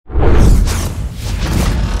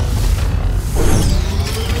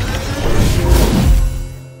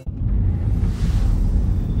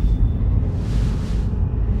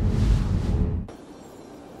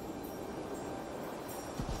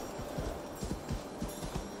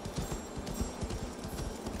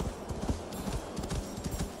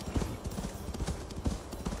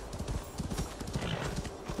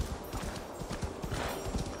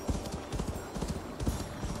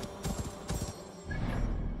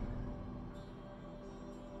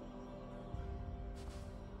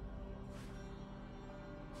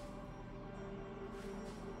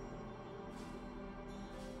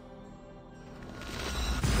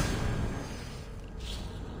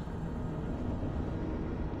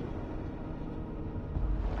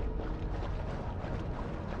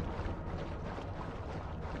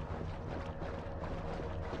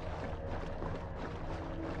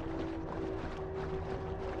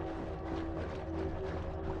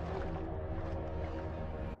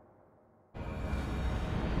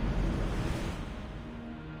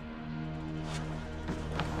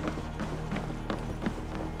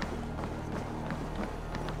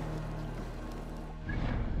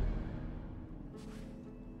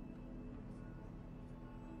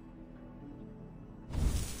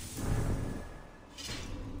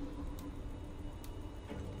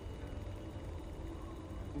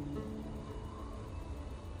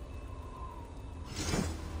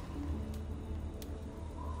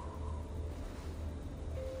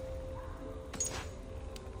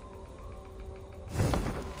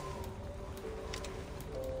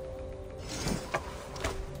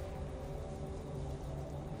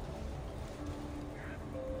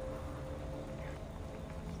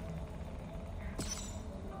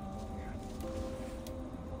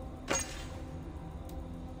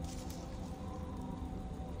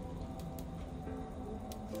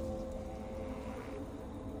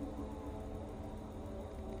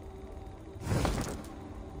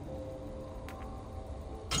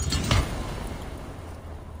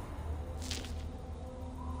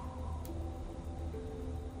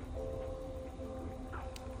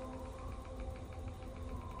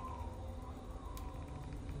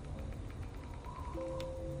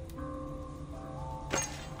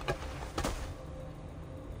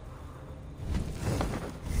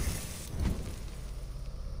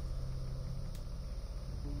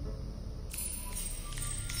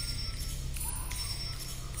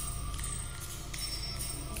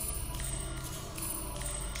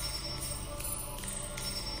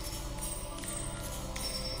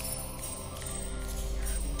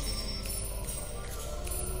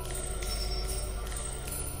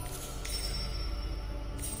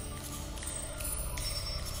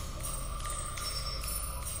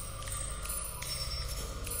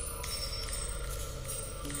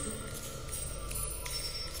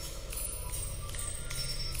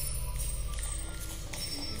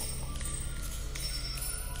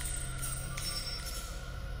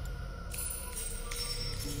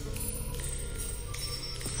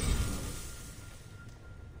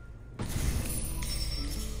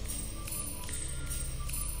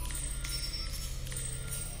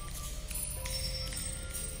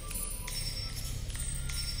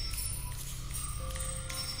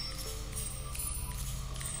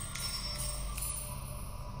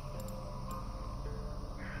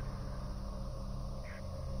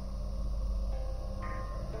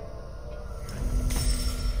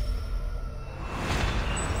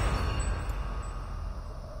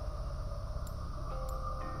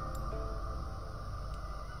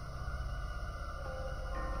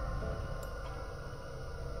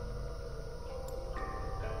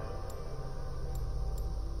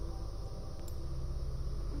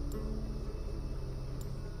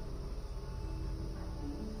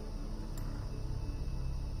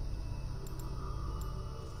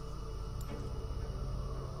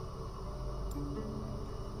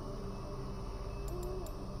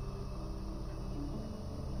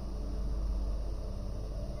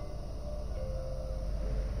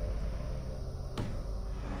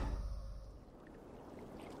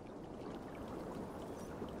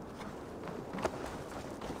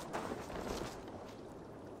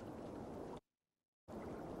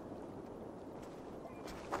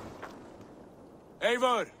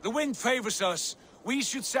Eivor, the wind favors us. We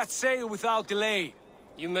should set sail without delay.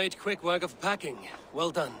 You made quick work of packing.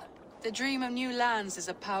 Well done. The dream of new lands is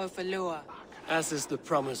a powerful lure. As is the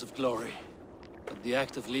promise of glory. But the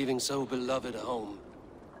act of leaving so beloved a home,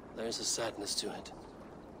 there is a sadness to it.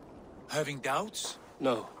 Having doubts?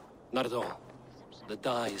 No, not at all. The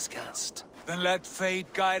die is cast. Then let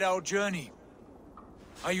fate guide our journey.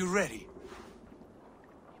 Are you ready?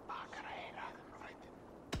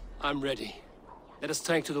 I'm ready. Let us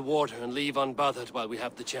take to the water and leave unbothered while we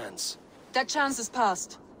have the chance. That chance is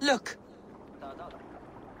past. Look!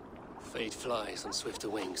 Fate flies on swifter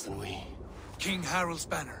wings than we. King Harald's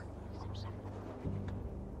banner.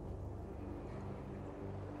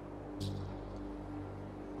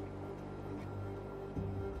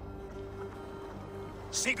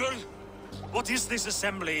 Sigurd, what is this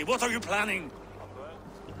assembly? What are you planning?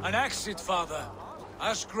 An exit, father.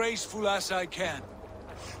 As graceful as I can.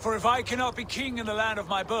 For if I cannot be king in the land of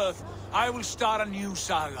my birth, I will start a new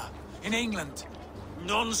saga. In England.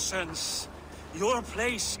 Nonsense. Your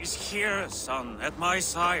place is here, son, at my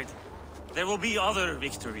side. There will be other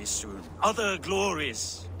victories soon. Other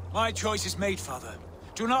glories. My choice is made, father.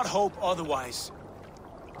 Do not hope otherwise.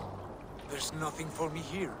 There's nothing for me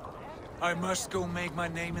here. I must go make my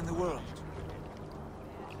name in the world.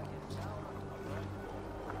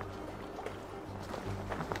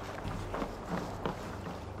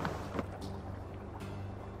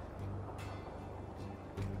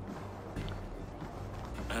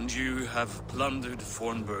 And you have plundered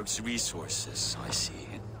Fornburg's resources, I see.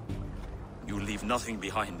 You leave nothing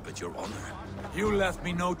behind but your honor. You left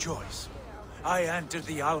me no choice. I entered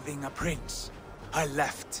the Alving a prince. I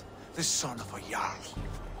left the son of a Jarl.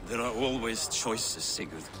 There are always choices,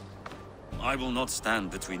 Sigurd. I will not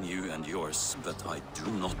stand between you and yours, but I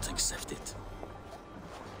do not accept it.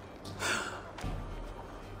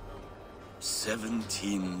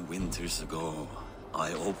 17 winters ago,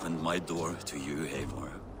 I opened my door to you,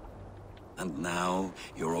 Eivor. And now,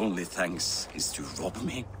 your only thanks is to rob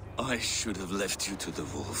me? I should have left you to the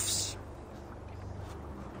wolves.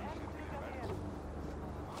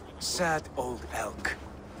 Sad old elk.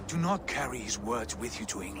 Do not carry his words with you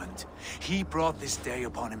to England. He brought this day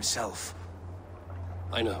upon himself.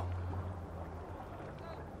 I know.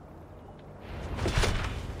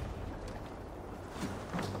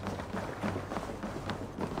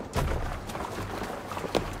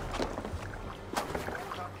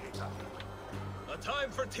 The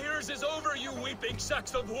time for tears is over, you weeping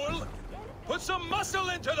sacks of wool! Put some muscle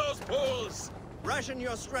into those pools! Ration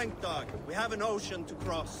your strength, dog. We have an ocean to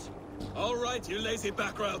cross. All right, you lazy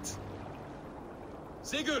backrout.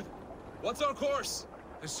 Sigurd, what's our course?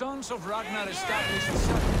 The sons of Ragnar established a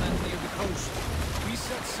settlement near the coast. We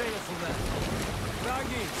set sail for them.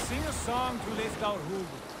 Ragi, sing a song to lift our hood.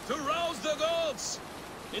 To rouse the gods!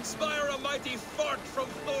 Inspire a mighty fart from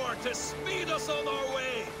Thor to speed us on our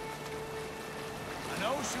way! An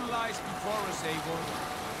ocean lies before us, Eivor,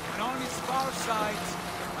 and on its far side,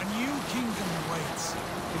 a new kingdom awaits.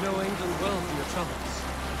 You know England well for your troubles.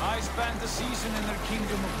 I spent the season in their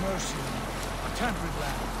kingdom of Mercia, a temperate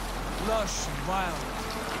land, lush and wild.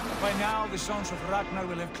 By now, the sons of Ragnar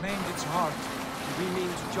will have claimed its heart. We mean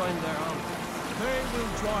to join their army. They will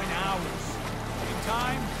join ours. In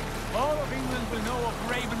time, all of England will know of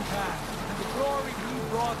Ravenpan and the glory we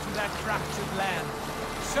brought to that fractured land.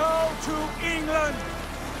 So to England,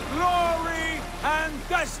 glory and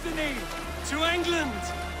destiny! To England!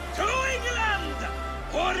 To England!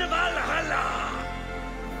 For Valhalla!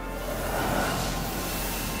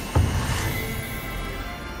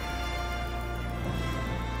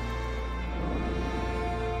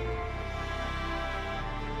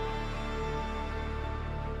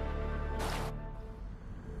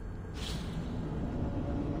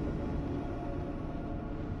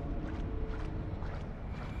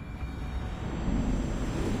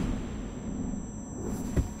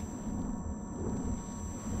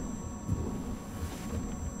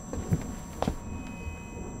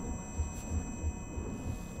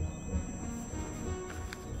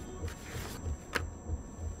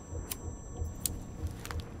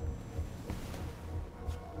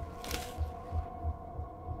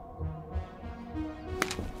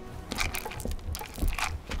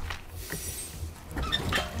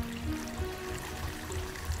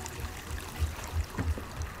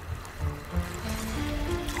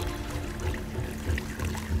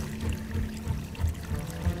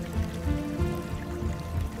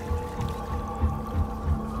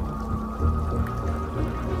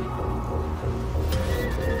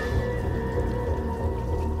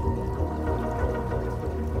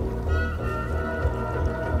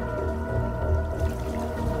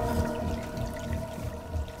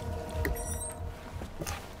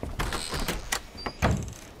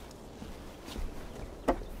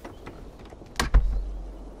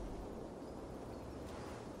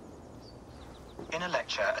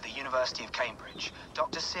 University of Cambridge,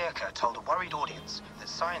 Dr. Circa told a worried audience that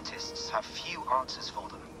scientists have few answers for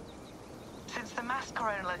them. Since the mass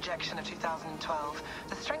coronal ejection of 2012,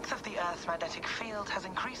 the strength of the Earth's magnetic field has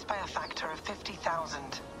increased by a factor of 50,000.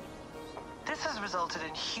 This has resulted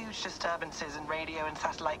in huge disturbances in radio and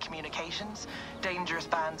satellite communications, dangerous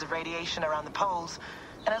bands of radiation around the poles,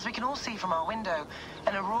 and as we can all see from our window,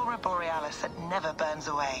 an aurora borealis that never burns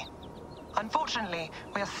away. Unfortunately,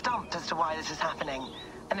 we are stumped as to why this is happening,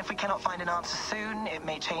 and if we cannot find an answer soon, it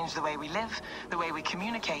may change the way we live, the way we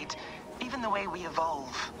communicate, even the way we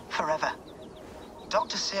evolve forever.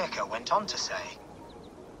 Dr. Circa went on to say,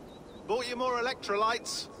 Bought you more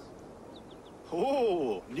electrolytes?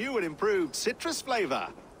 Oh, new and improved citrus flavor.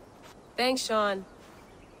 Thanks, Sean.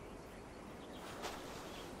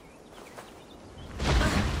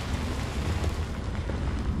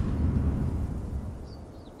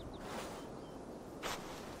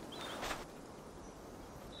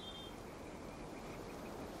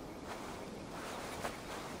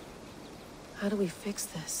 How do we fix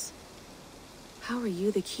this? How are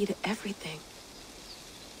you the key to everything?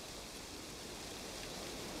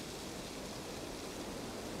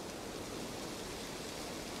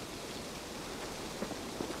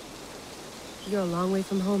 You're a long way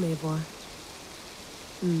from home, Eivor.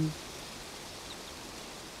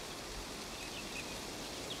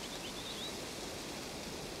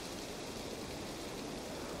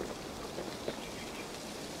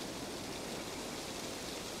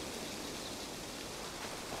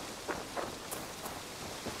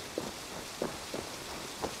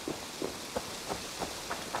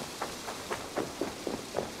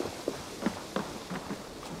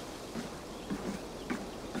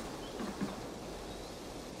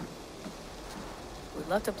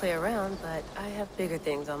 Love to play around, but I have bigger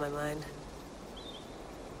things on my mind.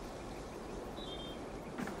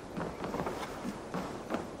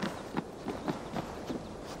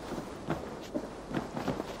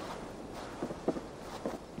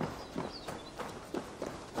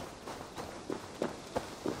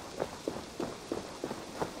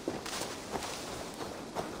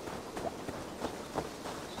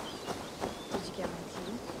 Did you get my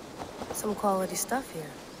tea? Some quality stuff here.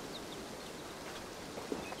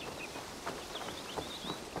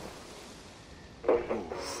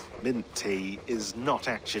 Mint tea is not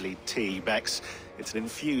actually tea, Bex. It's an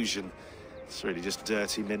infusion. It's really just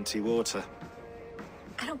dirty, minty water.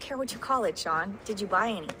 I don't care what you call it, Sean. Did you buy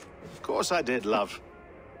any? Of course I did, love.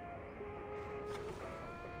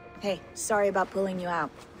 Hey, sorry about pulling you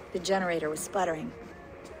out. The generator was sputtering.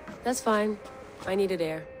 That's fine. I needed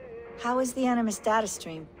air. How was the Animus data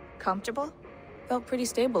stream? Comfortable? Felt pretty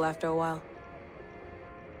stable after a while.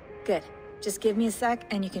 Good. Just give me a sec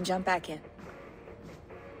and you can jump back in.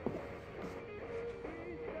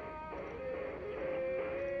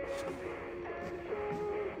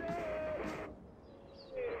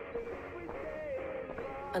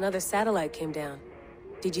 Another satellite came down.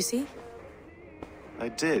 Did you see? I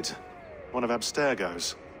did. One of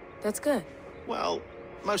Abstergo's. That's good. Well,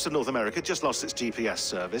 most of North America just lost its GPS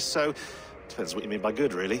service, so depends what you mean by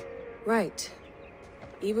good, really. Right.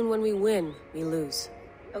 Even when we win, we lose.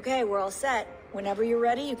 Okay, we're all set. Whenever you're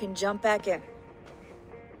ready, you can jump back in.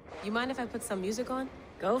 You mind if I put some music on?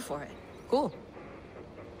 Go for it. Cool.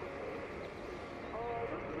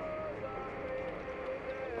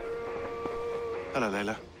 Hello,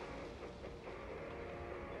 Layla.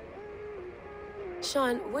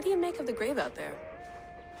 Sean, what do you make of the grave out there?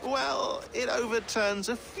 Well, it overturns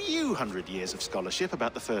a few hundred years of scholarship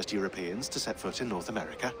about the first Europeans to set foot in North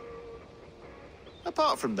America.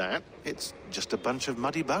 Apart from that, it's just a bunch of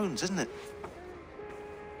muddy bones, isn't it?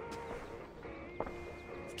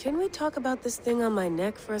 Can we talk about this thing on my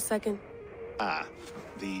neck for a second? Ah,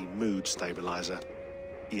 the mood stabilizer.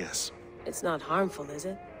 Yes. It's not harmful, is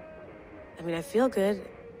it? I mean, I feel good,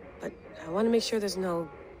 but I want to make sure there's no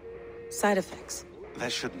side effects. There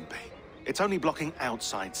shouldn't be. It's only blocking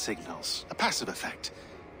outside signals, a passive effect.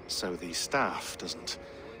 So the staff doesn't,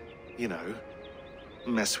 you know,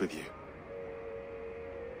 mess with you.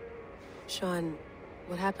 Sean,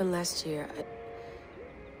 what happened last year,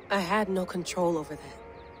 I had no control over that.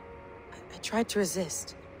 I tried to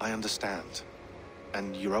resist. I understand.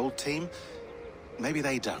 And your old team, maybe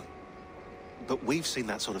they don't. But we've seen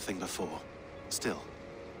that sort of thing before. Still,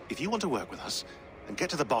 if you want to work with us and get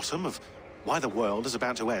to the bottom of why the world is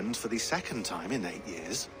about to end for the second time in 8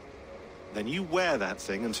 years, then you wear that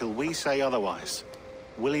thing until we say otherwise.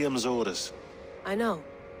 William's orders. I know.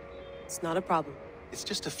 It's not a problem. It's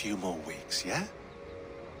just a few more weeks, yeah?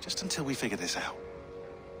 Just until we figure this out.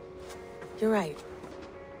 You're right.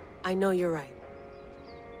 I know you're right.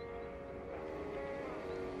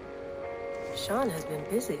 Sean has been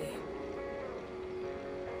busy.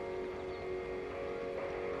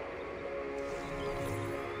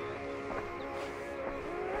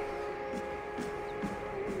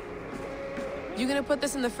 You gonna put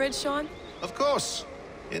this in the fridge, Sean? Of course.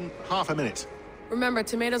 In half a minute. Remember,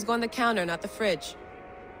 tomatoes go on the counter, not the fridge.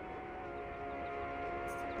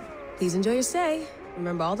 Please enjoy your stay.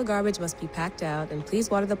 Remember, all the garbage must be packed out, and please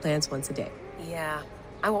water the plants once a day. Yeah,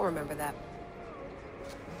 I won't remember that.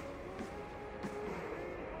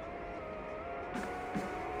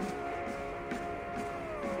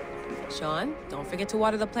 Sean, don't forget to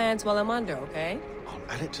water the plants while I'm under, okay? I'll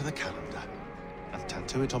add it to the calendar and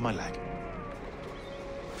tattoo it on my leg.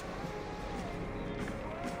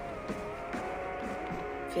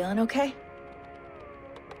 Feeling okay?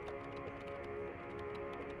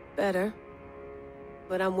 Better.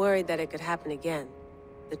 But I'm worried that it could happen again.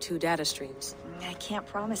 The 2 data streams. I can't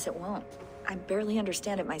promise it won't. I barely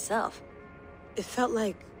understand it myself. It felt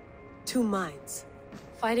like 2 minds,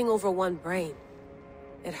 fighting over 1 brain.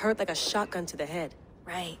 It hurt like a shotgun to the head.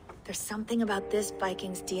 Right. There's something about this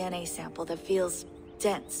Viking's DNA sample that feels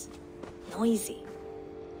dense, noisy.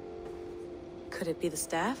 Could it be the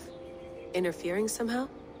staff? Interfering somehow?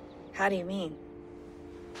 How do you mean?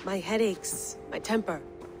 My headaches, my temper.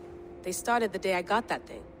 They started the day I got that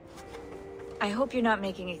thing. I hope you're not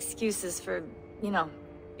making excuses for, you know,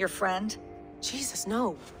 your friend. Jesus,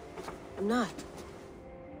 no. I'm not.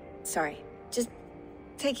 Sorry. Just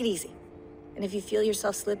take it easy. And if you feel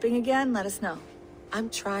yourself slipping again, let us know. I'm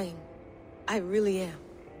trying. I really am.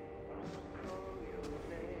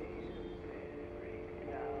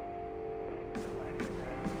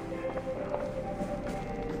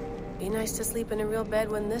 Be nice to sleep in a real bed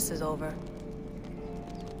when this is over.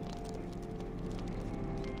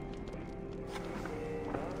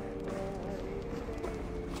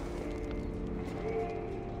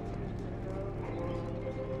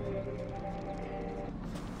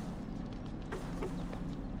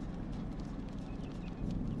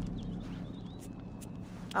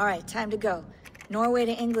 All right, time to go. Norway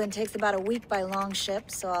to England takes about a week by long ship,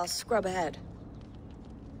 so I'll scrub ahead.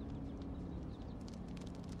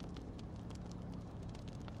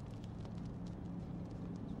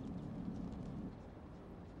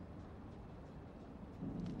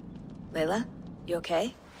 Layla, you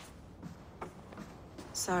okay?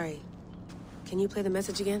 Sorry. Can you play the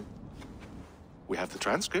message again? We have the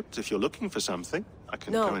transcript. If you're looking for something, I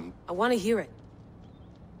can go and... No, I want to hear it.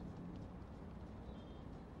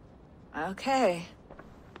 Okay.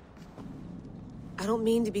 I don't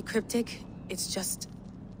mean to be cryptic. It's just...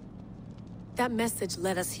 that message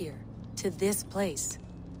led us here. To this place.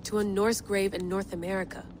 To a Norse grave in North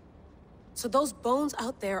America. So those bones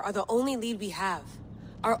out there are the only lead we have.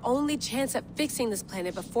 Our only chance at fixing this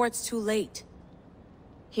planet before it's too late.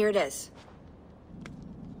 Here it is.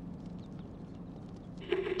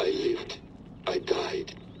 I lived, I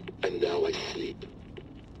died, and now I sleep.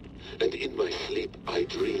 And in my sleep I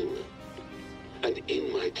dream. And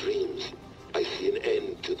in my dreams, I see an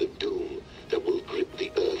end to the doom that will grip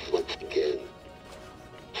the Earth once again.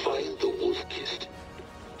 Find the wolf-kissed.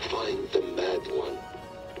 Find the mad one.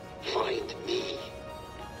 Find me.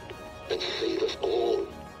 And save us all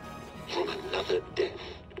from another death.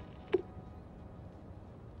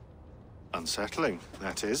 Unsettling,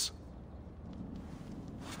 that is.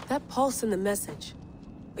 That pulse in the message.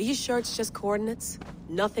 Are you sure it's just coordinates?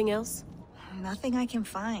 Nothing else? Nothing I can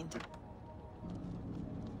find.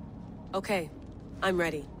 Okay, I'm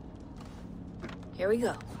ready. Here we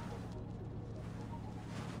go.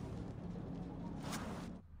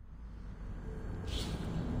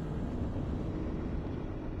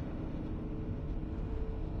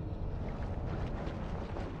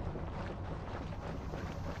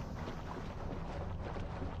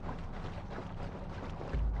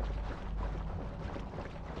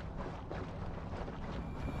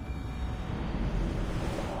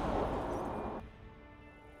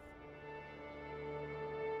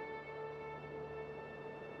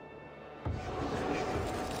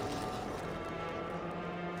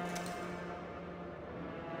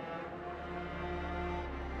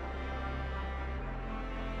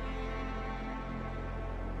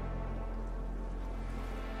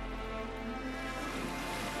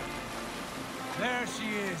 There she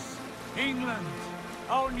is. England,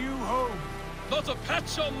 our new home. Not a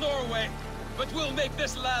patch on Norway, but we'll make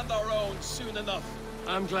this land our own soon enough.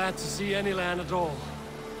 I'm glad to see any land at all.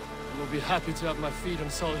 I will be happy to have my feet on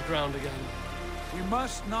solid ground again. We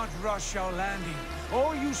must not rush our landing.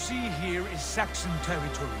 All you see here is Saxon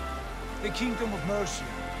territory. The Kingdom of Mercia,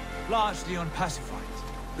 largely unpacified.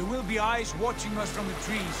 There will be eyes watching us from the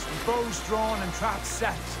trees, with bows drawn and traps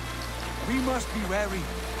set. We must be wary.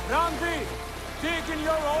 Randi! Dig in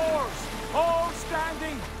your oars! All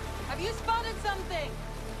standing! Have you spotted something?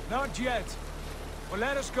 Not yet. But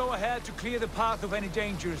let us go ahead to clear the path of any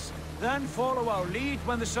dangers. Then follow our lead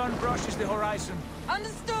when the sun brushes the horizon.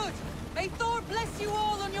 Understood! May Thor bless you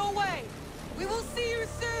all on your way! We will see you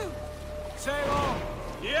soon! Sail on!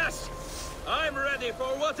 Yes! I'm ready for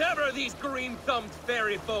whatever these green-thumbed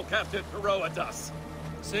fairy folk have to throw at us.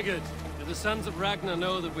 Sigurd, do the sons of Ragnar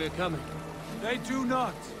know that we're coming? They do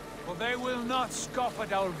not, but they will not scoff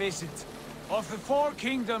at our visit. Of the 4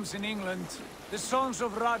 kingdoms in England, the sons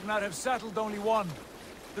of Ragnar have settled only one.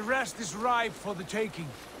 The rest is ripe for the taking.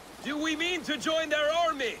 Do we mean to join their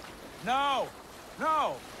army? No,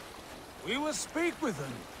 no. We will speak with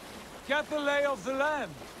them, get the lay of the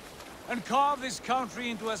land, and carve this country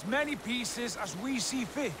into as many pieces as we see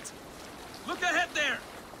fit. Look ahead there!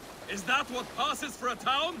 Is that what passes for a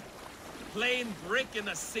town? Plain brick in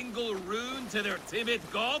a single rune to their timid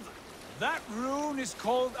god? That rune is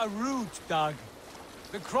called a root, Dag.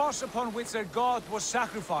 The cross upon which their god was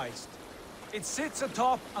sacrificed. It sits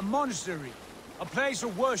atop a monastery, a place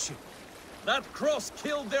of worship. That cross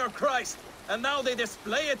killed their Christ, and now they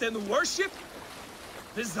display it in worship?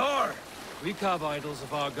 Bizarre. We carve idols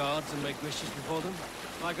of our gods and make wishes before them,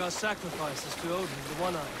 like our sacrifices to Odin, the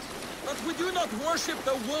One-Eyed. But we do not worship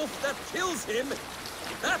the wolf that kills him.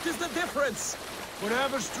 That is the difference.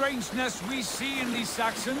 Whatever strangeness we see in these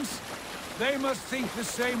Saxons, they must think the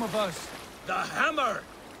same of us. The hammer!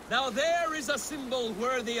 Now there is a symbol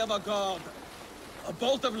worthy of a god. A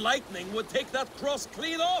bolt of lightning would take that cross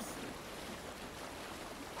clean off.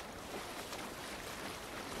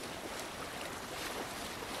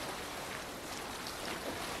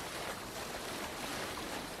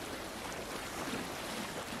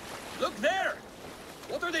 Look there!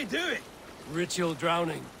 What are they doing? Ritual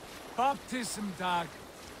drowning. Baptism, Dag.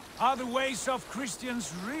 Are the ways of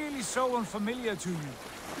Christians really so unfamiliar to you?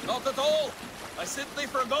 Not at all. I simply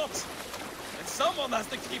forgot. And someone has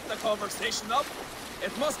to keep the conversation up.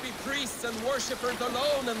 It must be priests and worshippers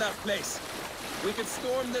alone in that place. We could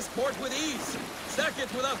storm this port with ease. Sack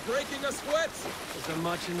it without breaking a sweat. Is there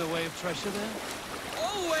much in the way of treasure there?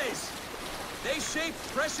 Always! They shape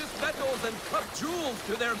precious metals and cut jewels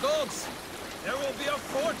to their gods. There will be a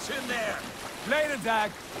fortune there. Later,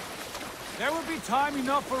 Dag. There will be time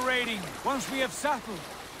enough for raiding, once we have settled.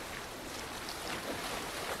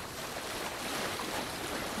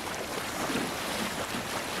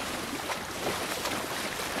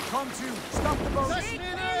 Come to, stop the boat!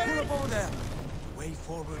 Pull up over there! The way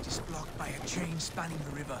forward is blocked by a chain spanning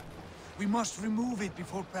the river. We must remove it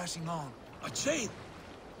before pressing on. A chain?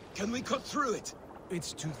 Can we cut through it?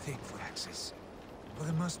 It's too thick for access. But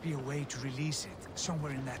there must be a way to release it,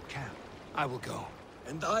 somewhere in that camp. I will go.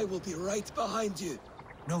 And I will be right behind you.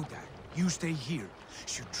 No, Dad. You stay here.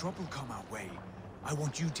 Should trouble come our way, I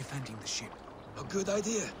want you defending the ship. A good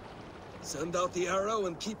idea. Send out the arrow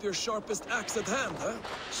and keep your sharpest axe at hand, huh?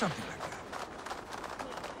 Something like that.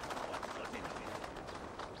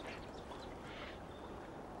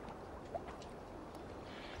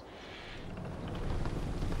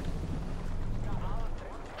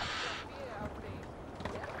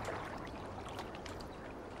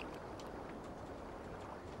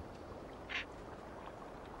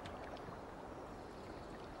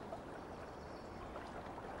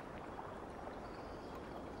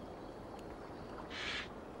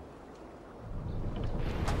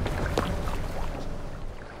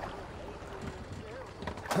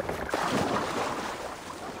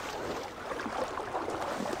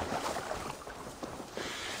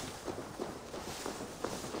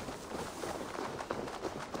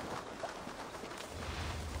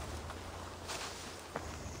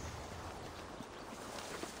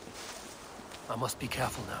 I must be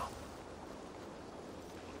careful now.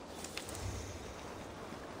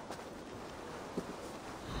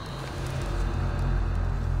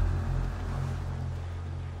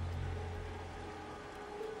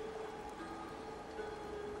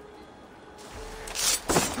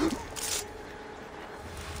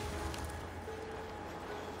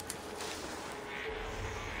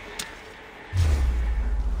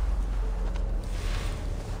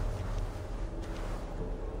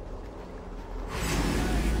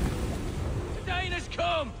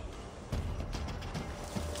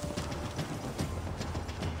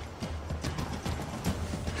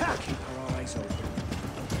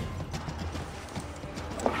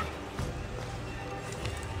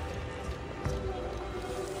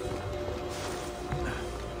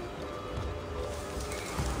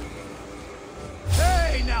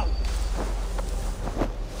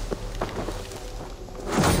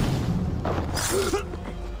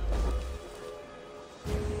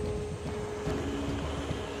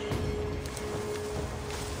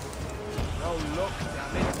 luck,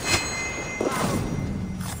 damn it.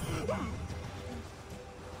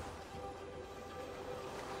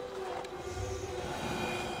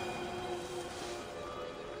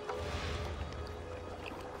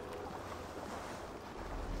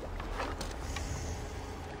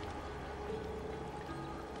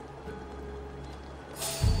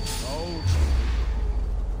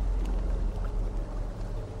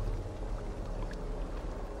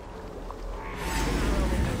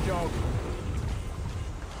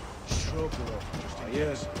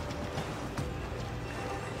 Yes.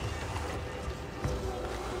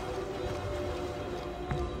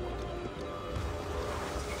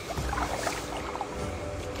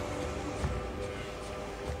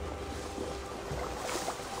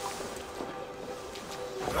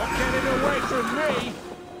 Don't get it away from me!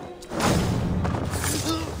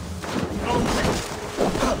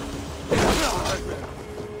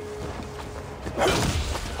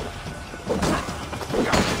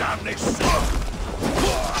 God damn this!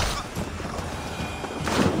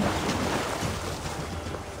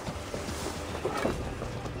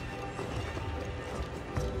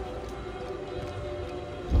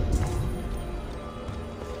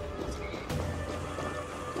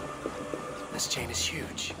 This chain is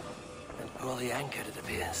huge, and poorly anchored it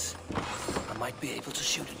appears. I might be able to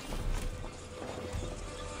shoot it.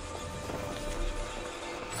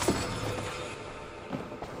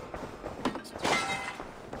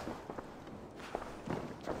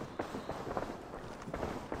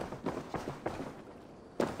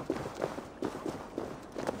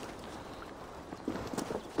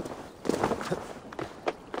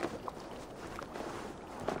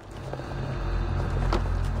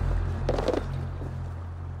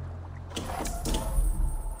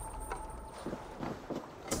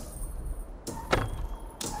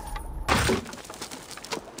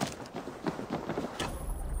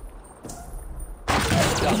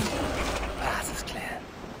 Path is clear.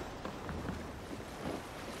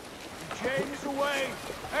 The chain is away!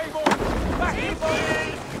 Hey, boys! Back in,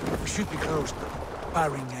 boys! We should be close now,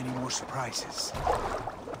 barring any more surprises.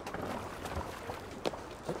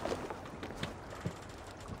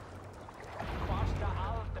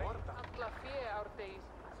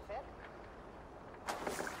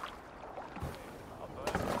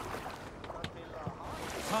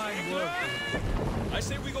 Fine work. I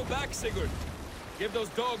say we go back, Sigurd. Give those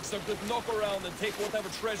dogs a good knock around and take whatever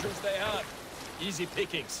treasures they have. Easy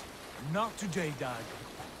pickings. Not today, Dad.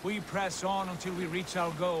 We press on until we reach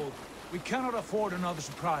our goal. We cannot afford another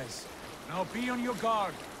surprise. Now be on your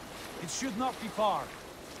guard. It should not be far.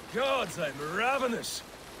 Gods, I'm ravenous.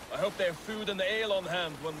 I hope they have food and ale on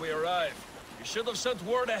hand when we arrive. You should have sent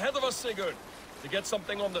word ahead of us, Sigurd, to get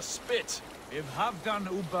something on the spit. If Halfdan,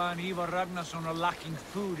 Ubba and Ivar Ragnarsson are lacking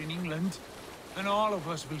food in England, then all of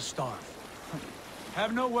us will starve.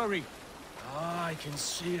 Have no worry. Ah, I can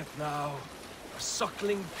see it now. A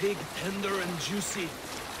suckling pig, tender and juicy.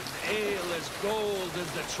 An ale as gold as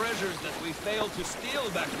the treasures that we failed to steal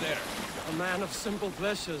back there. A man of simple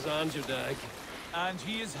pleasures, aren't you, Dag? And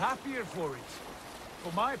he is happier for it.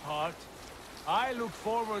 For my part, I look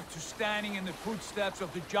forward to standing in the footsteps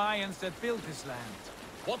of the giants that built this land.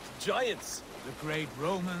 What giants? The great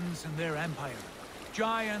Romans and their empire.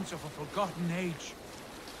 Giants of a forgotten age.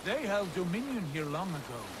 They held dominion here long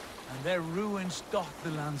ago, and their ruins dot the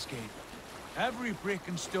landscape. Every brick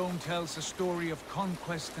and stone tells a story of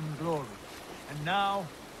conquest and glory. And now,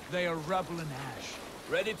 they are rubble and ash.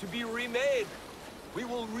 Ready to be remade. We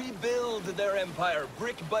will rebuild their empire,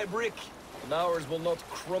 brick by brick, and ours will not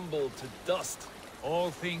crumble to dust. All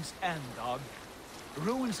things end, Dog. The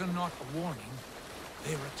ruins are not a warning,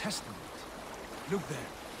 they are a testament. Look there,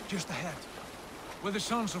 just ahead, where the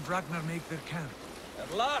sons of Ragnar make their camp.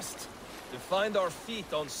 At last, to find our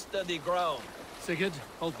feet on steady ground. Sigurd,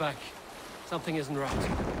 hold back. Something isn't right.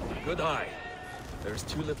 Good eye. There's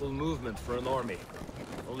too little movement for an army.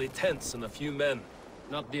 Only tents and a few men.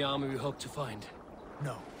 Not the army we hoped to find.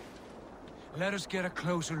 No. Let us get a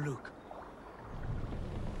closer look.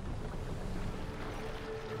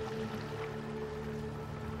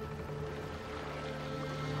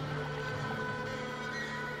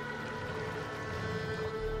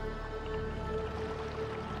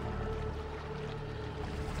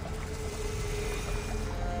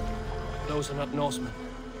 Those are not Norsemen.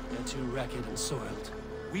 They're too ragged and soiled.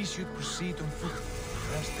 We should proceed on foot,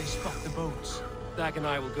 lest they spot the boats. Dag and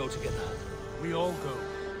I will go together. We all go.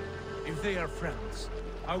 If they are friends,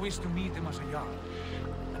 I wish to meet them as a Jarl.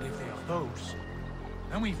 And if they are foes,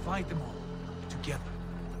 then we fight them all, together.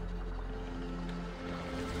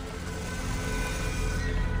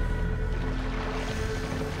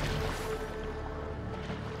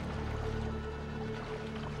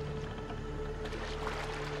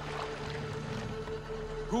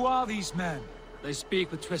 Who are these men? They speak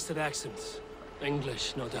with twisted accents.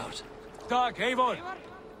 English, no doubt. Dag, Eivor!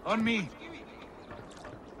 On me!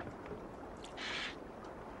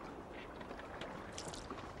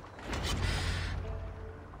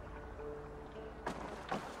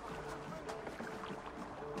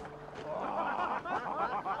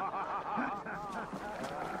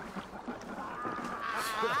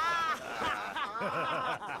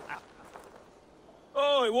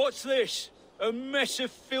 Oi, what's this? A mess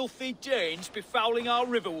of filthy Danes befouling our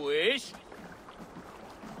riverways?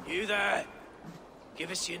 You there!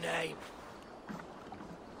 Give us your name.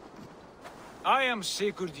 I am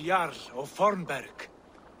Sigurd Jarl of Fornberg.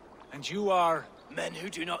 And you are... Men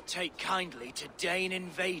who do not take kindly to Dane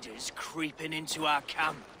invaders creeping into our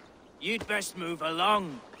camp. You'd best move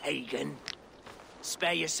along, pagan.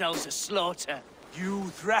 Spare yourselves a slaughter. You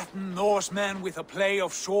threaten Norsemen with a play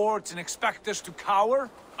of swords and expect us to cower?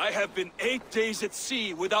 I have been 8 days at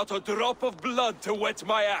sea without a drop of blood to wet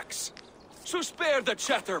my axe. So spare the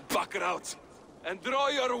chatter, Buckerout, and draw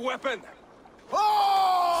your weapon.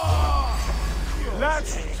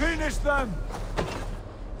 Let's finish them!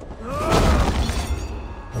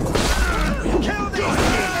 Kill these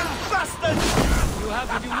bastards! You have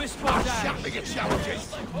to do whisper that. Shouting at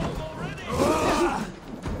challenges!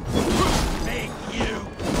 Make you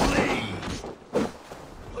bleed!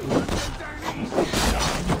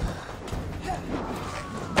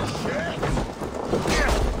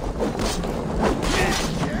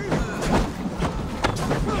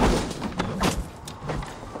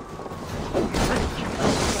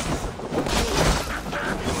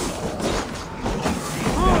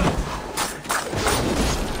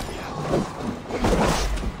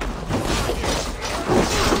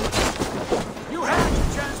 You had your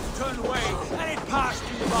chance to turn away, and it passed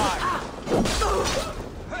you by!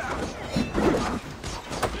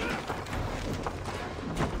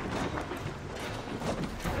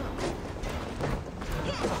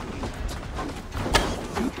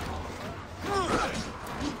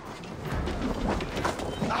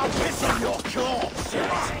 I'll piss on your corpse!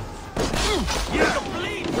 You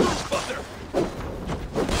bleed, butter!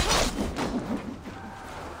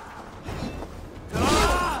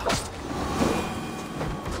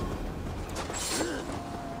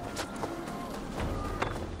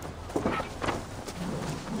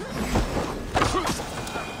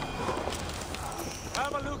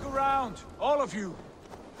 Have a look around, all of you.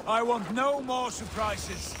 I want no more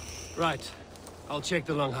surprises. Right. I'll check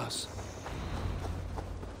the longhouse.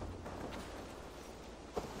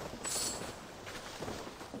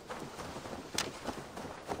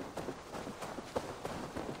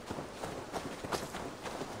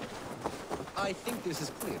 I think this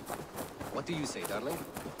is clear. What do you say, darling?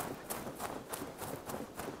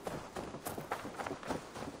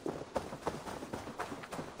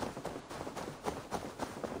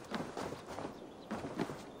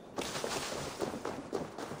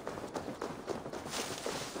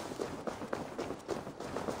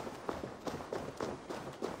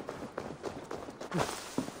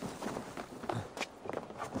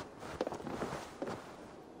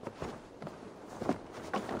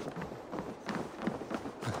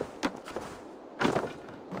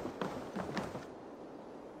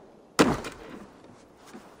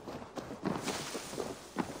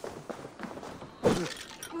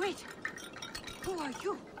 Wait! Who are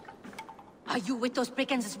you? Are you with those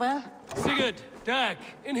brigands as well? Sigurd, Dag,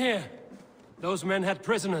 in here. Those men had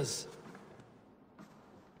prisoners.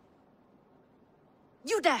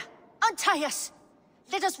 You there! Untie us!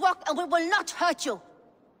 Let us walk and we will not hurt you!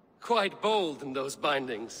 Quite bold in those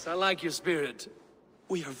bindings. I like your spirit.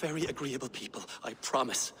 We are very agreeable people, I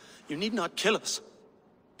promise. You need not kill us.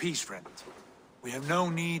 Peace, friend. We have no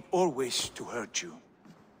need or wish to hurt you.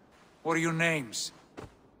 What are your names?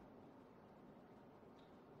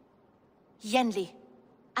 Yenli.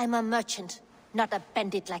 I'm a merchant, not a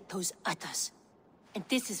bandit like those others. And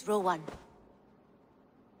this is Rowan.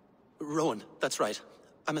 Rowan, that's right.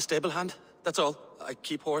 I'm a stable hand, that's all. I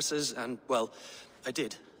keep horses and, well, I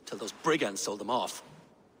did, till those brigands sold them off.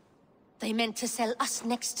 They meant to sell us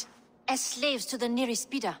next, as slaves to the nearest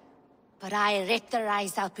bidder. But I raked their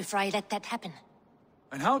eyes out before I let that happen.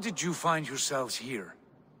 And how did you find yourselves here?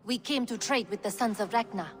 We came to trade with the Sons of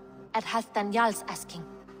Ragnar, at Halfdan Jarl's asking.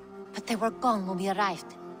 But they were gone when we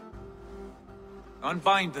arrived.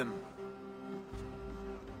 Unbind them.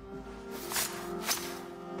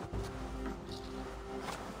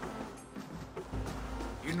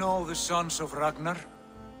 You know the Sons of Ragnar?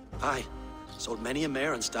 Aye. Sold many a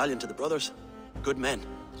mare and stallion to the brothers. Good men.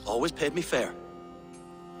 Always paid me fair.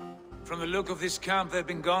 From the look of this camp, they've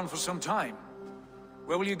been gone for some time.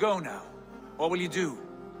 Where will you go now? What will you do?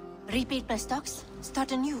 Rebuild my stocks,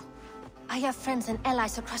 start anew. I have friends and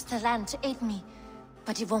allies across the land to aid me,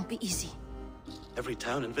 but it won't be easy. Every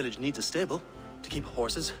town and village needs a stable to keep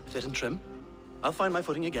horses fit and trim. I'll find my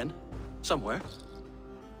footing again, somewhere.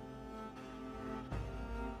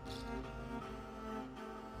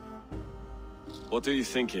 What are you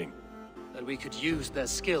thinking? That we could use their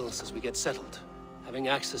skills as we get settled. Having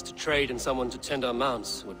access to trade and someone to tend our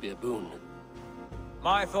mounts would be a boon.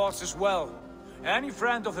 My thoughts as well. Any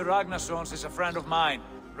friend of the Ragnarsons is a friend of mine.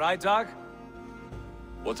 Right, Dag?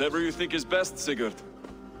 Whatever you think is best, Sigurd.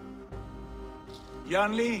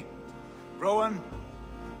 Janli, Rowan,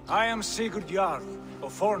 I am Sigurd Jarl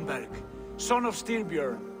of Fornberg, son of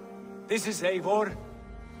Styrbjörn. This is Eivor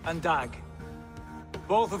and Dag.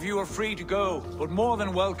 Both of you are free to go, but more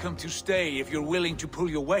than welcome to stay if you're willing to pull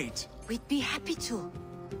your weight. We'd be happy to,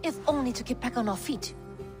 if only to get back on our feet.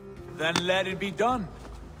 Then let it be done.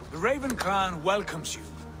 The Raven Clan welcomes you.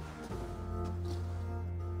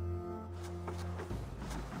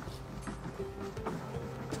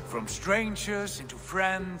 From strangers into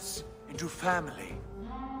friends, into family.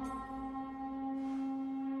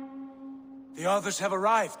 The others have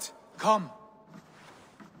arrived. Come.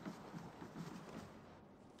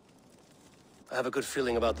 I have a good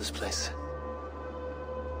feeling about this place.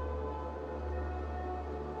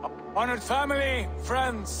 Honored family,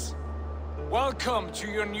 friends, welcome to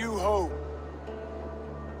your new home.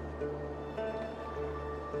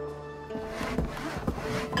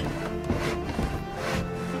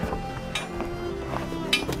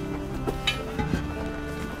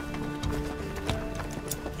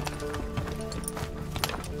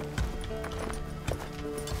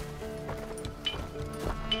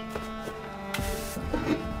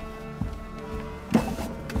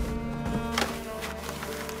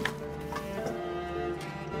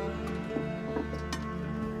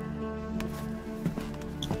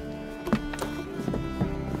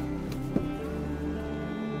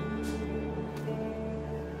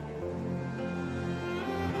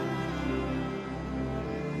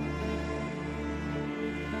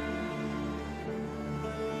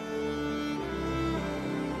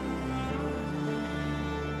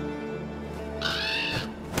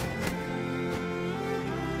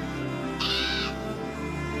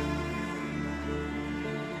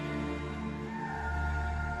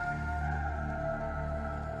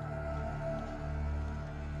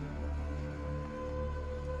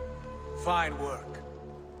 Fine work.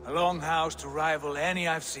 A longhouse to rival any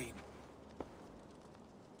I've seen.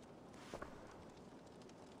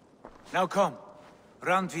 Now come.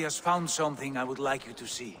 Randvi has found something I would like you to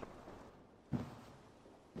see.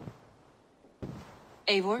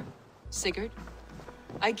 Eivor, Sigurd,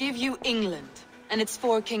 I give you England and its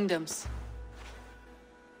 4 kingdoms.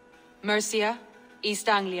 Mercia, East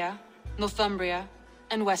Anglia, Northumbria,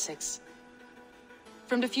 and Wessex.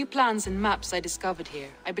 From the few plans and maps I discovered here,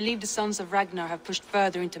 I believe the Sons of Ragnar have pushed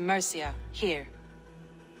further into Mercia, here.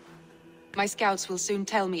 My scouts will soon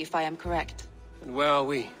tell me if I am correct. And where are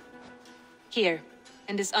we? Here,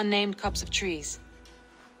 in this unnamed copse of trees.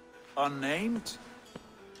 Unnamed?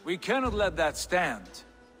 We cannot let that stand.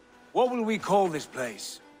 What will we call this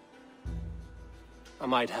place? I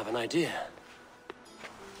might have an idea.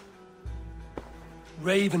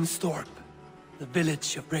 Ravensthorpe, the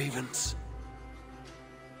village of ravens.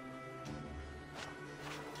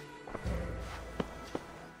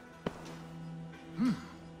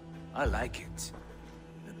 I like it.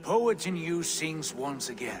 The poet in you sings once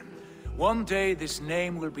again. One day this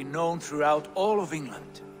name will be known throughout all of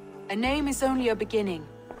England. A name is only a beginning.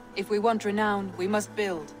 If we want renown, we must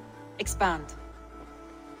build, expand.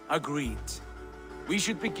 Agreed. We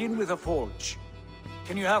should begin with a forge.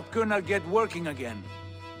 Can you help Gunnar get working again?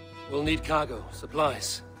 We'll need cargo,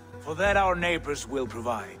 supplies. For that our neighbors will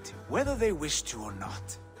provide, whether they wish to or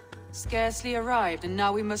not. Scarcely arrived, and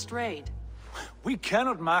now we must raid. We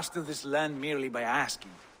cannot master this land merely by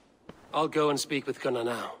asking. I'll go and speak with Gunnar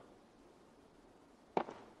now.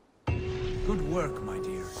 Good work, my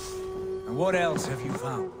dear. And what else have you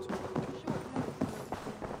found?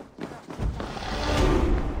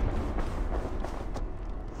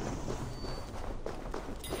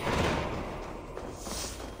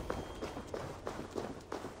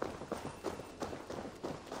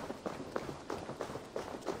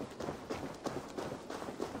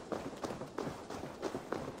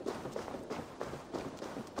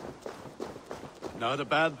 Not a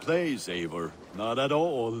bad place, Eivor. Not at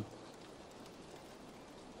all.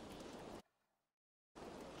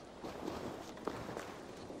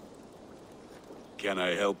 Can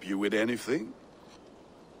I help you with anything?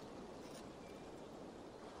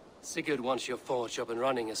 Sigurd wants your forge up and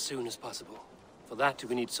running as soon as possible. For that,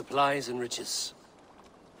 we need supplies and riches.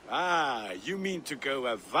 Ah, you mean to go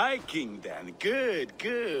a Viking then? Good,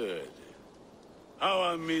 good. How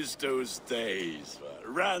I miss those days.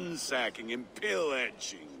 Ransacking and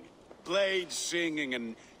pillaging. Blade singing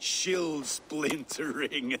and shield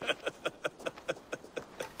splintering.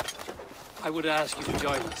 I would ask you to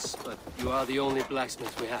join us, but you are the only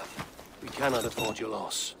blacksmith we have. We cannot afford your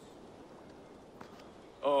loss.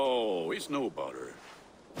 Oh, it's no bother.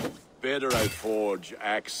 Better I forge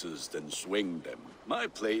axes than swing them. My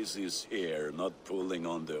place is here, not pulling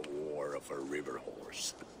on the oar of a river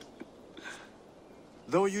horse.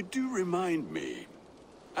 Though you do remind me,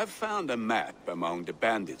 I found a map among the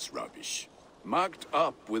bandits' rubbish, marked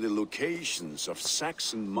up with the locations of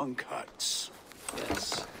Saxon monk huts.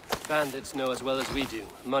 Yes. Bandits know as well as we do.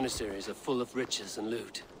 Monasteries are full of riches and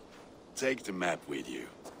loot. Take the map with you,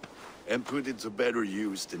 and put it to better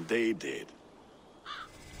use than they did.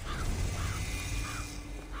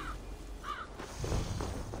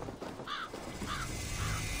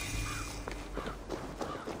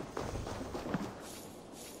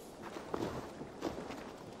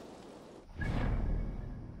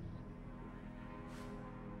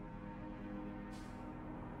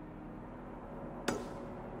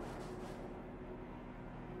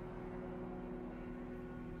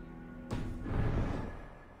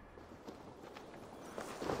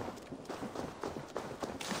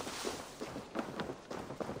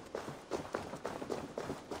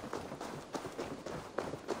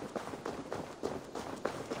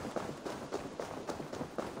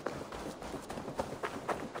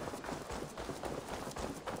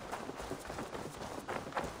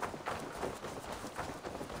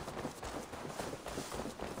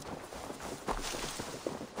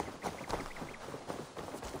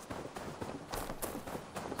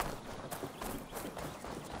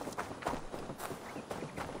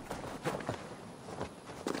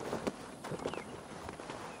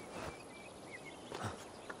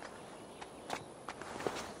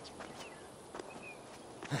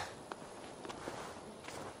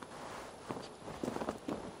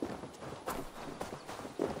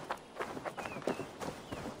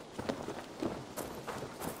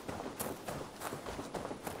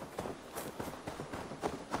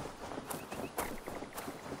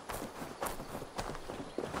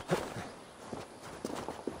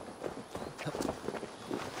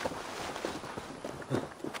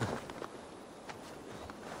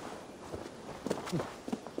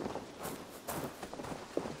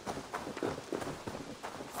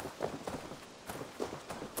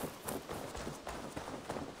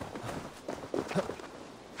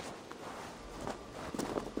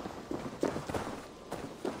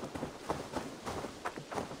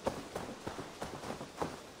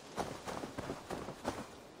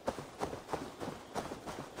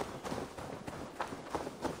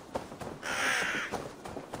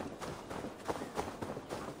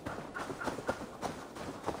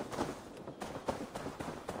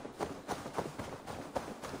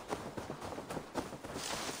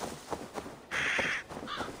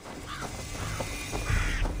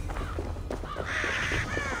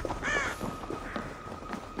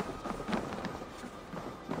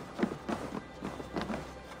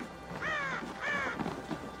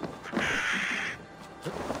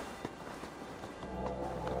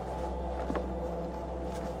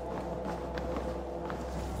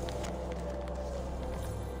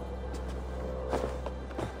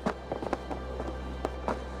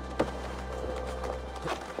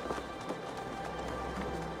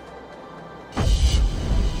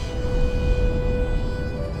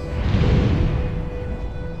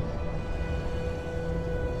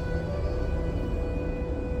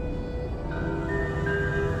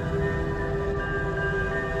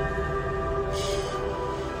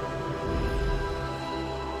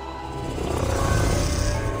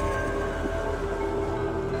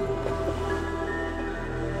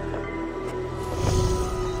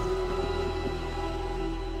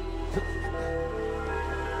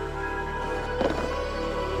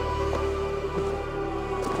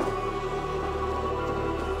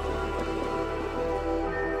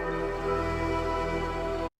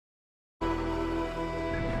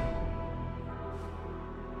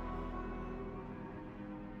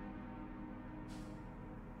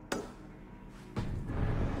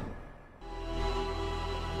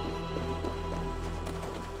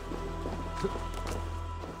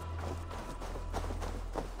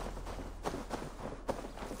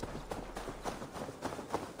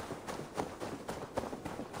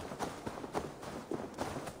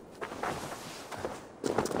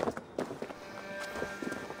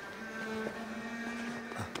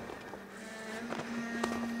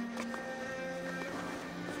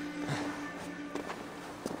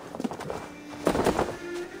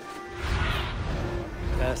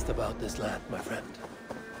 asked about this land, my friend.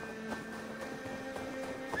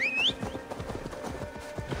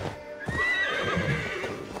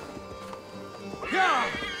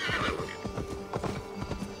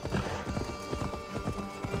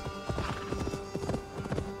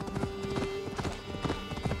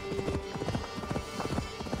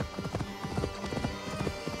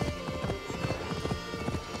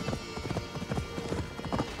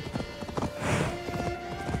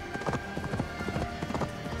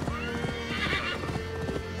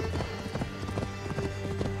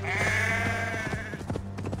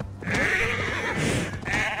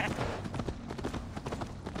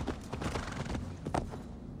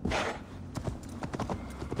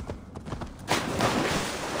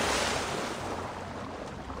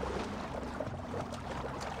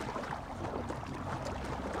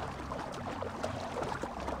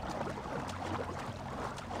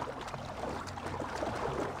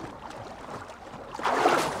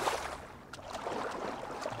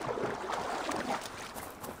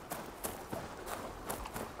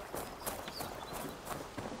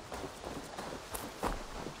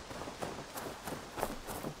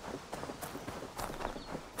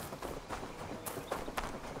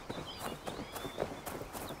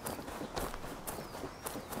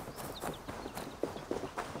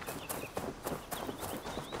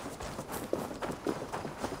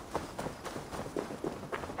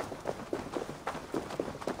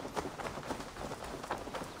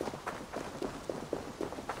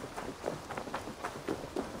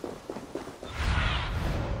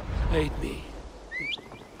 Aid me.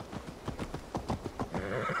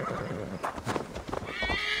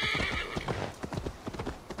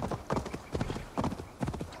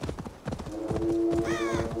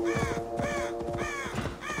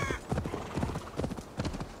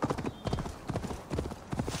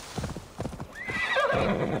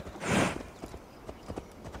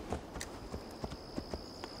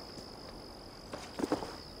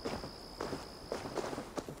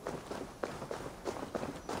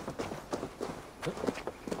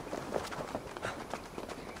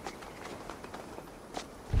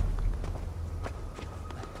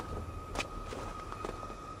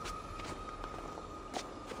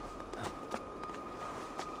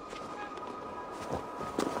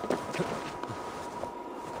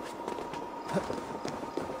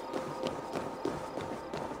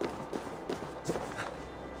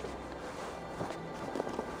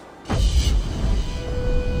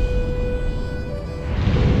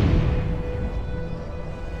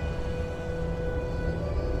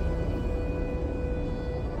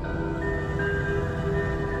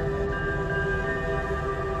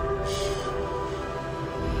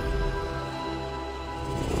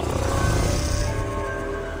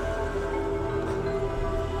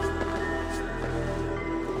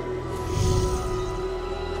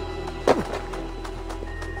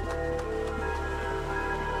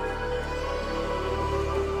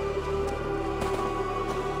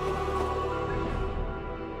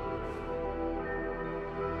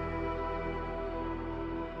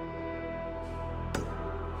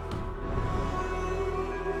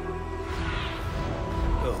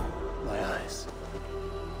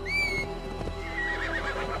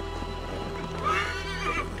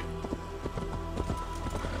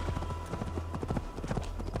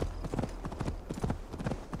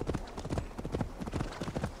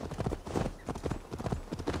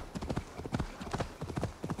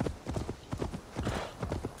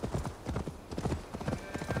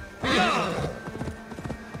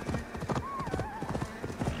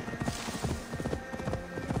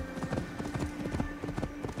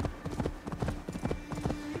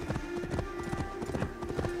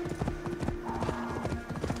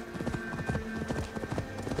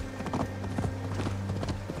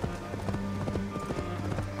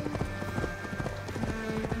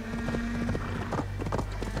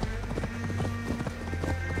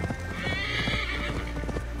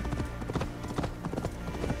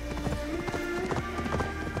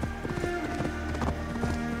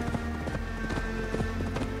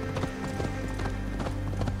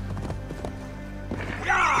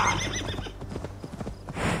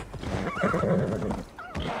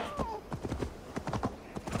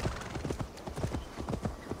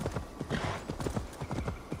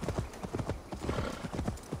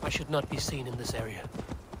 I should not be seen in this area.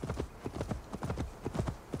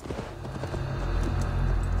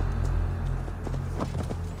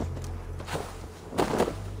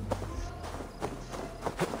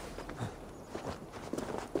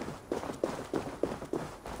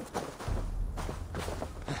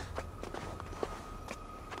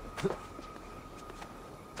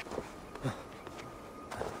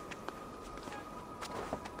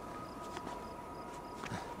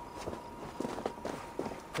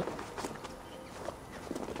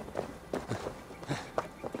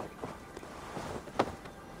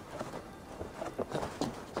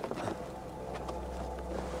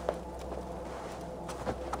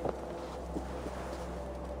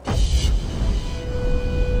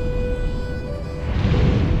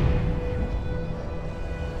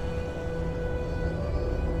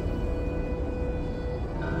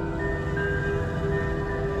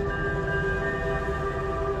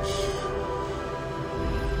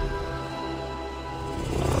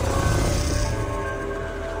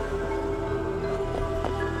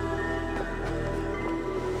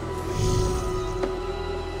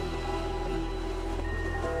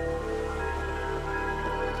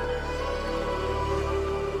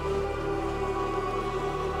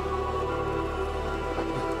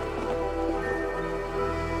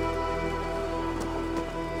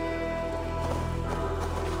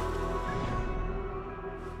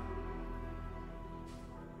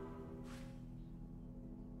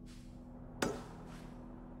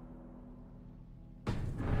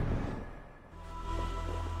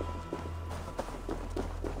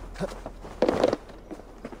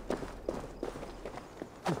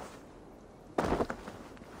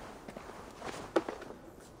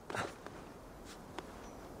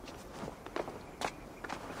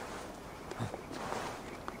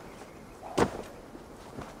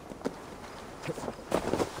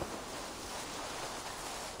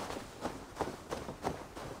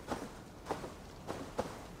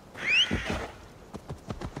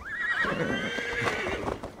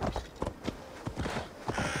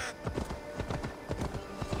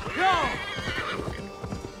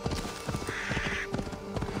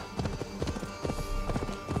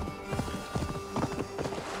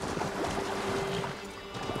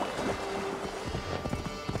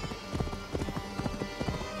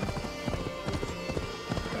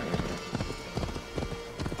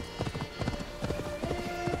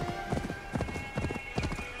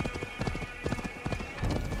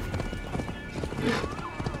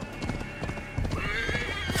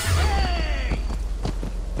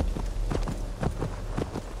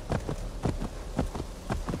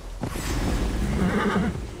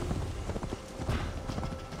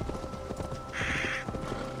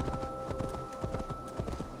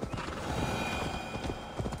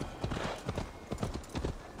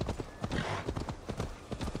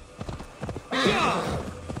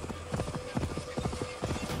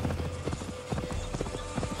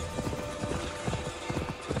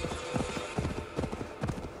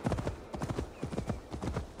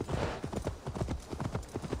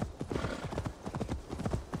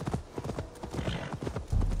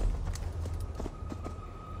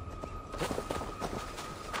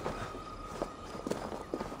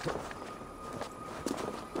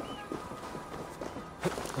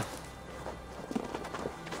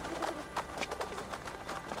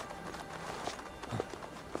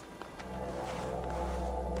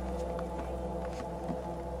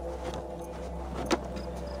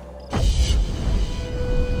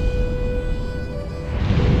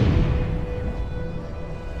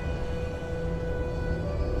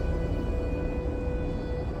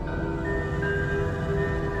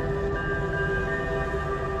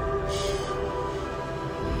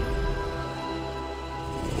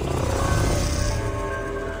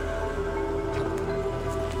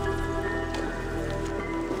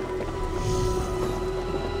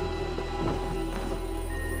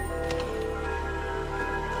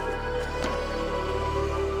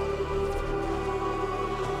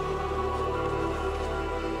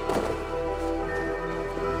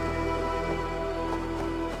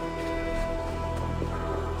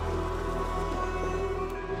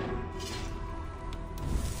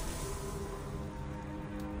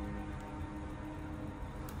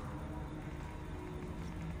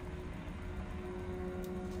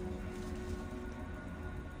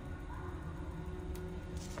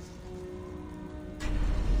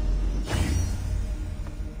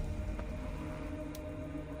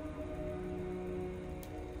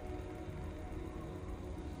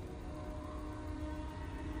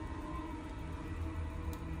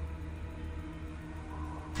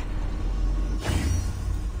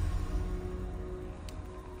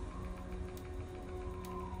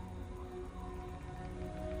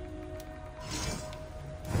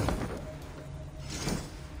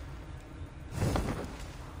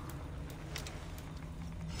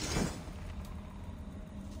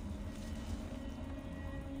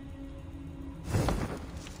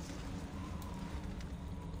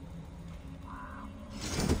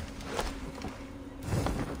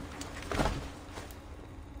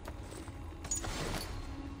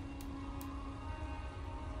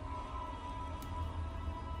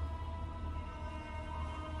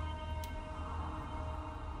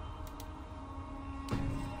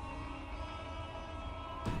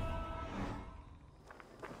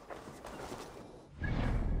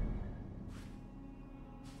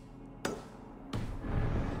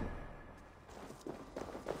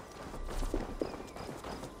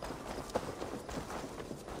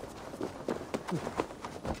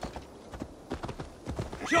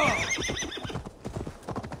 Sure!